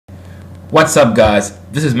What's up guys,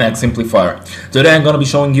 this is Max Simplifier. Today I'm going to be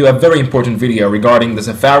showing you a very important video regarding the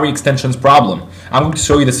Safari extensions problem. I'm going to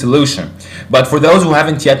show you the solution. But for those who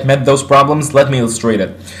haven't yet met those problems, let me illustrate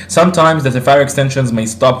it. Sometimes the Safari extensions may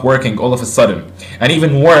stop working all of a sudden. And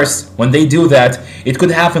even worse, when they do that, it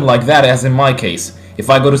could happen like that as in my case. If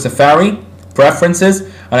I go to Safari, Preferences,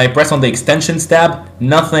 and I press on the Extensions tab,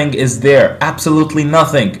 nothing is there. Absolutely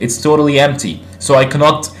nothing. It's totally empty. So I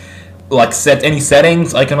cannot set any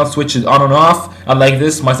settings, I cannot switch it on and off, and like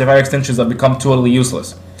this my Safari extensions have become totally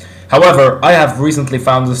useless. However, I have recently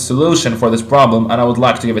found the solution for this problem and I would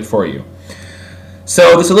like to give it for you.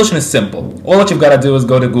 So the solution is simple. All that you've got to do is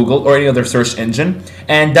go to Google or any other search engine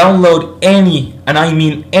and download any, and I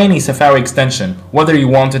mean any Safari extension, whether you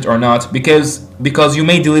want it or not, because you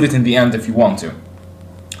may delete it in the end if you want to.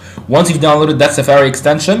 Once you've downloaded that Safari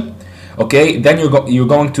extension, okay, then you're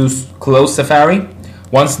going to close Safari.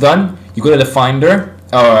 Once done, you go to the Finder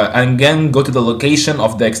and again go to the location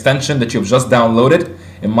of the extension that you've just downloaded.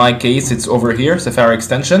 In my case, it's over here, Safari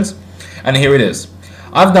Extensions, and here it is.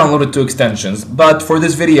 I've downloaded 2 extensions, but for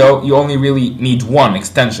this video, you only really need 1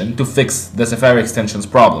 extension to fix the Safari Extensions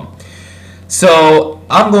problem. So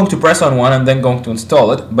I'm going to press on one and then going to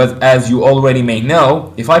install it, but as you already may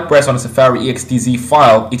know, if I press on a Safari EXTZ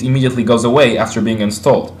file, it immediately goes away after being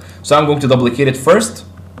installed. So I'm going to duplicate it first,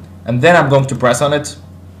 and then I'm going to press on it.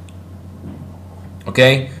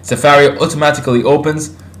 Okay, Safari automatically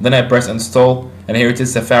opens, then I press install, and here it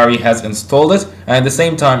is, Safari has installed it, and at the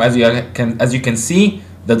same time, as you can see,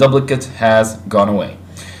 the duplicate has gone away.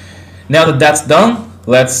 Now that that's done,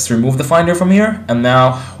 let's remove the Finder from here, and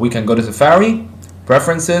now we can go to Safari,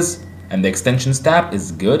 Preferences, and the Extensions tab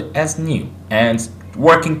is good as new and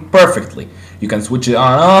working perfectly. You can switch it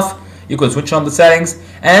on and off, you can switch on the settings,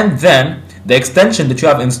 and then the extension that you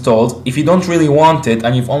have installed, if you don't really want it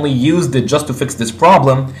and you've only used it just to fix this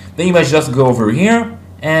problem, then you might just go over here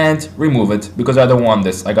and remove it, because I don't want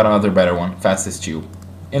this. I got another better one, FastestTube,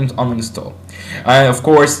 and uninstall. And of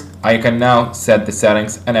course, I can now set the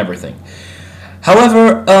settings and everything.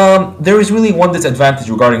 However, there is really one disadvantage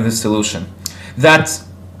regarding this solution. That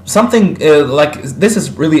something like this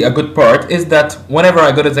is really a good part is that whenever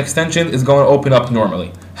I go to the extension, it's going to open up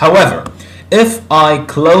normally. However, if I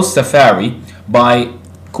close Safari by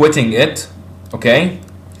quitting it, okay,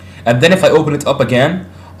 and then if I open it up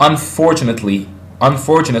again, unfortunately,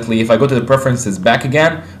 if I go to the preferences back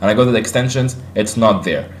again and I go to the extensions, it's not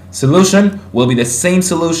there. Solution will be the same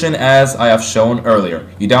solution as I have shown earlier.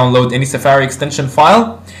 You download any Safari extension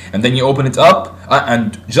file and then you open it up,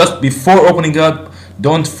 and just before opening it up,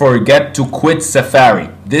 don't forget to quit Safari.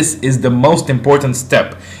 This is the most important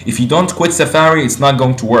step. If you don't quit Safari, it's not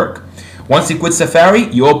going to work. Once you quit Safari,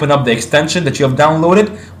 you open up the extension that you have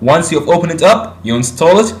downloaded. Once you've opened it up, you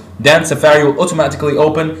install it. Then Safari will automatically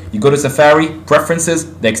open. You go to Safari,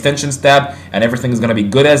 Preferences, the Extensions tab, and everything is going to be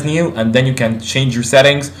good as new. And then you can change your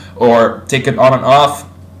settings or take it on and off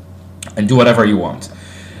and do whatever you want.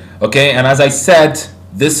 Okay, and as I said,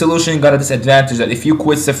 this solution got a disadvantage that if you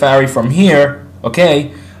quit Safari from here,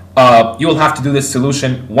 okay, you will have to do this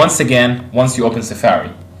solution once again once you open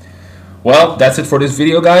Safari. Well, that's it for this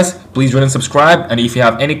video, guys. Please rate and subscribe, and if you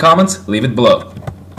have any comments, leave it below.